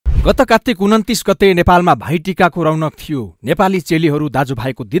गत कार्तिक 29 गते नेपालमा भाइटिकाको रौनक थियो। नेपाली चेलीहरू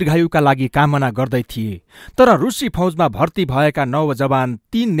दाजुभाइको दीर्घायुका लागि कामना गर्दै थिए। तर रुसी फौजमा भर्ती भएका नवजवान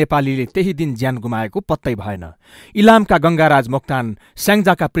 3 नेपालीले त्यही दिन ज्यान गुमाएको पत्तै भएन। इलामका गंगाराज मोक्तान,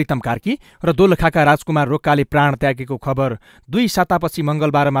 स्याङ्जाका प्रीतम कार्की र दोलखाका राजकुमार रोक्काले प्राण त्यागेको खबर 2 सातापछि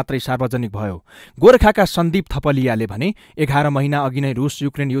मंगलबार मात्रै सार्वजनिक भयो। गोरखाका सन्दीप थपलियाले भने 11 महिना अघि नै रुस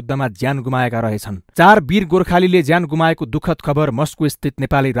युक्रेन युद्धमा ज्यान गुमाएका रहेछन्। 4 वीर गोर्खालीले ज्यान गुमाएको दुःखद खबर मस्को स्थित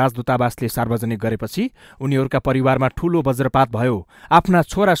नेपाली राजदूतावासले सार्वजनिक गरेपछि उनीहरूका परिवारमा ठूलो वज्रपात भयो। आफ्ना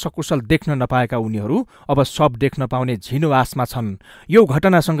छोरा सकुशल देख्न नपाएका उनीहरू अब शव देख्न पाउने झिनो आशमा छन्। यो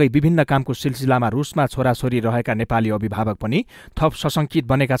घटनासँगै विभिन्न कामको सिलसिलामा रुसमा छोराछोरी रहेका नेपाली अभिभावक पनि थप सशंकित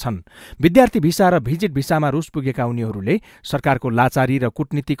बनेका छन्। विद्यार्थी भिसा र भिजिट भिसामा रुस पुगेका उनीहरूले सरकारको लाचारी र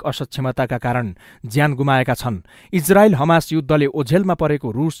कूटनीतिक असक्षमताका कारण ज्यान गुमाएका छन्। इजरायल हमास युद्धले ओझेलमा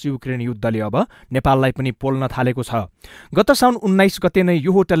परेको रुस युक्रेन युद्धले अब नेपाललाई पनि पोल्न थालेको छ। गत साउन 19 गते नै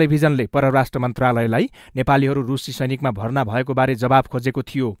योहो टेलिभिजनले परराष्ट्र मन्त्रालयलाई नेपालीहरू रुसी सैनिकमा भर्ना भएको बारे जवाब खोजेको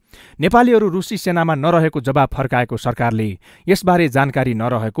थियो। नेपालीहरू रुसी सेनामा नरहेको जवाब फर्काएको सरकारले यसबारे जानकारी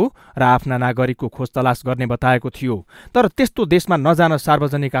नरहेको र आफ्ना नागरिकको खोज तलास गर्ने बताएको थियो। तर त्यस्तो देशमा नजान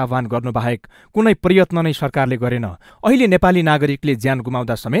सार्वजनिक आह्वान गर्नुबाहेक कुनै प्रयत्न नै सरकारले गरेन। अहिले नेपाली नागरिकले ज्यान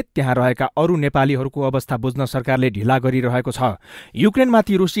गुमाउँदा समेत त्यहाँ रहेका अरू नेपालीहरूको अवस्था बुझ्न सरकारले ढिला गरिरहेको छ।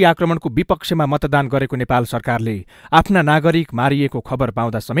 युक्रेनमाथि रुसी आक्रमणको विपक्षमा मतदान गरेको नेपाल सरकारले आफ्ना नागरिक मारिएको खबर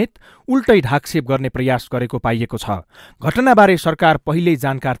पाउँदा समेत उल्टै ढाकछेप गर्ने प्रयास गरेको पाइएको छ। घटनाबारे सरकार पहिल्यै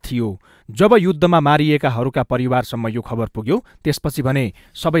जानकार थियो। जब युद्धमा मारिएकाहरूका परिवारसम्म यो खबर पुग्यो त्यसपछि भने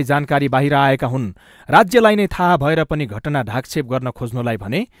सबै जानकारी बाहिर आएका हुन्। राज्यलाई नै थाहा भएर पनि घटना ढाकछेप गर्न खोज्नुलाई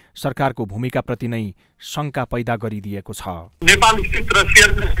भने सरकारको भूमिकाप्रति नै शंका पैदा गरिदिएको छ। नेपाल स्थित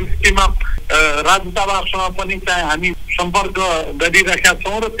रसियामा राजदूतावाससँग पनि चाहिँ हामी सम्पर्क गरिरहेका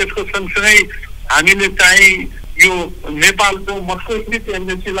छौँ र त्यसको सँगसँगै हामीले चाहिँ यो नेपालको मस्को स्थित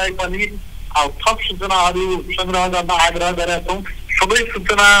एम्बेसीलाई पनि थप सूचनाहरू संग्रह गर्न आग्रह गरेका छौँ। सबै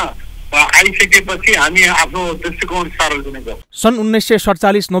सूचना आइसकेपछि हामी आफ्नो दृष्टिकोण सार्वजनिक गर्छौँ। सन्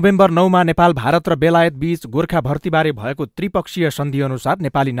 1947 नोभेम्बर 9 मा नेपाल भारत र बेलायत बीच गोर्खा भर्तीबारे भएको त्रिपक्षीय सन्धि अनुसार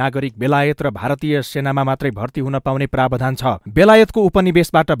नेपाली नागरिक बेलायत र भारतीय सेनामा मात्रै भर्ती हुन पाउने प्रावधान छ। बेलायतको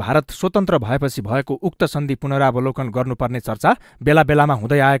उपनिवेशबाट भारत स्वतन्त्र भएपछि भएको उक्त सन्धि पुनरावलोकन गर्नुपर्ने चर्चा बेला बेलामा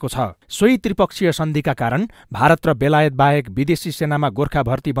हुँदै आएको छ। सोही त्रिपक्षीय सन्धिका कारण भारत र बेलायत बाहेक विदेशी सेनामा गोर्खा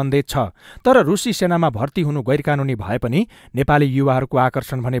भर्ती बन्देज छ। तर रुसी सेनामा भर्ती हुनु गैरकानूनी भए पनि नेपाली युवाहरूको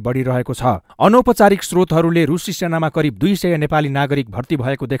आकर्षण भने बढिरहेको छ। अनौपचारिक स्रोतहरूले रुसी सेनामा करिब 200 नेपाली नागरिक भर्ती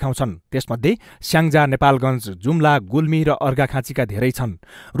भएको देखाउँछन्। त्यसमध्ये स्याङ्जा, नेपालगञ्ज, जुम्ला, गुल्मी र अर्घाखाँचीका धेरै छन्।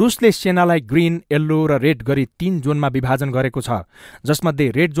 रुसले सेनालाई ग्रीन, येल्लो र रेड गरी 3 जोनमा विभाजन गरेको छ, जसमध्ये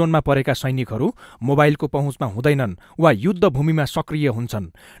रेड जोनमा परेका सैनिकहरू मोबाइलको पहुँचमा हुँदैनन् वा युद्ध भूमिमा सक्रिय हुन्छन्।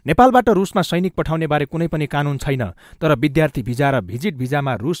 नेपालबाट रुसमा सैनिक पठाउने बारे कुनै पनि कानून छैन। तर विद्यार्थी भिजा र भिजिट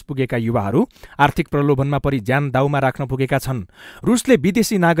भिजामा रुस पुगेका युवाहरू आर्थिक प्रलोभनमा परि ज्यान दाउमा राख्न पुगेका छन्। रुसले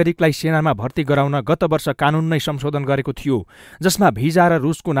विदेशी नागरिकलाई सेनामा भर्ती गराउन गत वर्ष कानून नै संशोधन गरेको थियो, जसमा भिजा र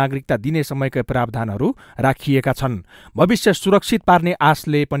रुसको नागरिकता दिने समयका प्रावधानहरू राखिएका छन्। भविष्य सुरक्षित पार्ने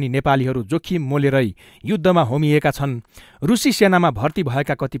आशले पनि नेपालीहरू जोखिम मोलेरै युद्धमा होमिएका छन्। रुसी सेनामा भर्ती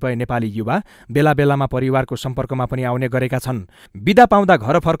भएका कतिपय नेपाली युवा बेला बेलामा परिवारको सम्पर्कमा पनि आउने गरेका छन्। बिदा पाउँदा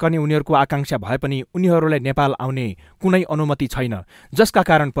घर फर्कने उनीहरूको आकांक्षा भए पनि उनीहरूलाई नेपाल आउने कुनै अनुमति छैन, जसका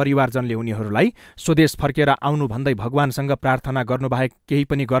कारण परिवारजनले उनीहरूलाई स्वदेश फर्केर आउनु भन्दै भगवानसँग प्रार्थना गर्नुबाहेक केही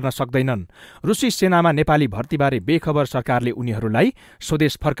पनि गर्न सक्दैनन्। रुसी सेनामा नेपाली भर्तीबारे बेखबर सरकारले उनीहरूलाई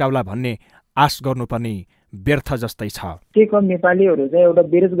स्वदेश फर्काउला भन्ने आश गर्नुपर्ने व्यर्थ जस्तै छ। के कम नेपालीहरू चाहिँ एउटा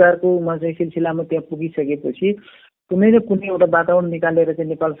बेरोजगारको चाहिँ सिलसिलामा त्यहाँ पुगिसकेपछि कुनै न कुनै एउटा वातावरण निकालेर चाहिँ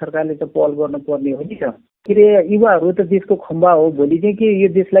नेपाल सरकारले त पहल गर्नुपर्ने हो नि त। के अरे युवाहरू त देशको खम्बा हो। भोलि चाहिँ के यो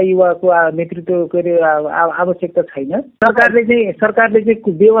देशलाई युवाको नेतृत्व के अरे आवश्यकता छैन। सरकारले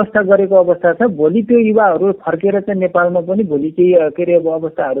चाहिँ व्यवस्था गरेको अवस्था छ। भोलि त्यो युवाहरू फर्केर चाहिँ नेपालमा पनि भोलि चाहिँ के अरे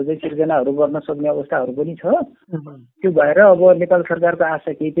अवस्थाहरू चाहिँ सिर्जनाहरू गर्न सक्ने अवस्थाहरू पनि छ। त्यो भएर अब नेपाल सरकारको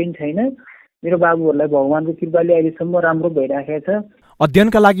आशा केही पनि छैन। मेरो बाबुहरूलाई भगवानको कृपाले अहिलेसम्म राम्रो भइराखेको छ।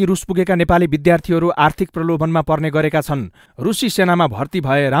 अध्ययनका लागि रुस पुगेका नेपाली विद्यार्थीहरू आर्थिक प्रलोभनमा पर्ने गरेका छन्। रुसी सेनामा भर्ती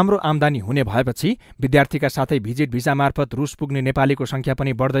भए राम्रो आम्दानी हुने भएपछि विद्यार्थीका साथै भिजिट भिसा मार्फत रुस पुग्ने नेपालीको संख्या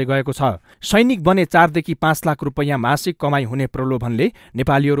पनि बढ्दै गएको छ। सैनिक बने 4 देखि 5 लाख रुपैयाँ मासिक कमाई हुने प्रलोभनले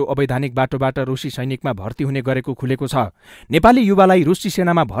नेपालीहरू अवैधानिक बाटोबाट रुसी सैनिकमा भर्ती हुने गरेको खुलेको छ। नेपाली युवालाई रुसी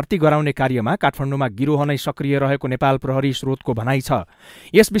सेनामा भर्ती गराउने कार्यमा काठमाडौँमा गिरोह नै सक्रिय रहेको नेपाल प्रहरी स्रोतको भनाइ छ।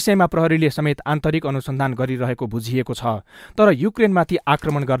 यस विषयमा प्रहरीले समेत आन्तरिक अनुसन्धान गरिरहेको बुझिएको छ। तर युक्रेनमा राताराती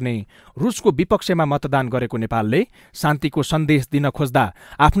आक्रमण गर्ने रुसको विपक्षमा मतदान गरेको नेपालले शान्तिको सन्देश दिन खोज्दा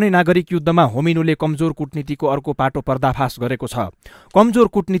आफ्नै नागरिक युद्धमा होमिनुले कमजोर कूटनीतिको अर्को पाटो पर्दाफास गरेको छ। कमजोर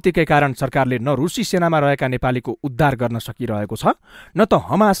कूटनीतिकै कारण सरकारले न रुसी सेनामा रहेका नेपालीको उद्धार गर्न सकिरहेको छ, न त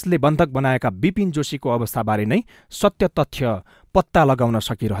हमासले बन्धक बनाएका विपिन जोशीको अवस्थाबारे नै सत्य तथ्य पत्ता लगाउन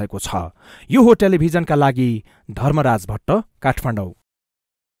सकिरहेको छ। यो हो टेलिभिजनका लागि धर्मराज भट्ट, काठमाडौँ।